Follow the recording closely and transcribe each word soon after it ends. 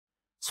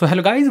So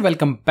hello guys,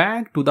 welcome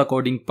back to the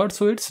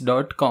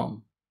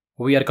codingpursuits.com.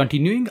 We are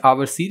continuing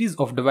our series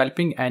of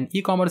developing an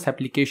e-commerce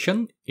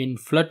application in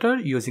Flutter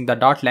using the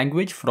Dart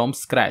language from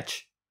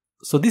scratch.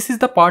 So this is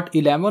the part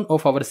 11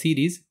 of our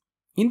series.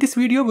 In this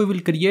video, we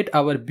will create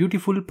our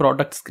beautiful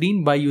product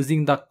screen by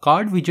using the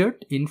card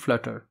widget in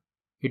Flutter.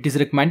 It is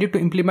recommended to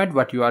implement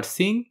what you are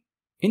seeing.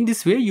 In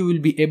this way, you will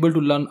be able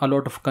to learn a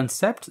lot of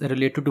concepts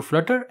related to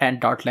Flutter and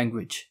Dart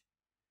language.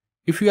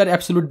 If you are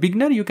absolute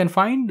beginner, you can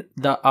find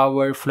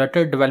our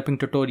Flutter developing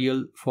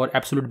tutorial for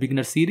absolute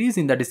beginner series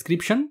in the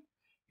description.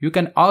 You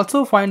can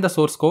also find the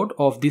source code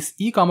of this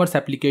e-commerce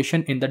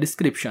application in the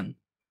description.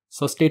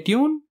 So stay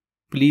tuned.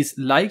 Please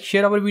like,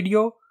 share our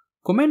video,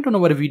 comment on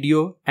our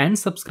video and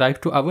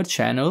subscribe to our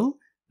channel.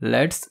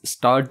 Let's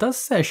start the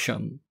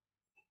session.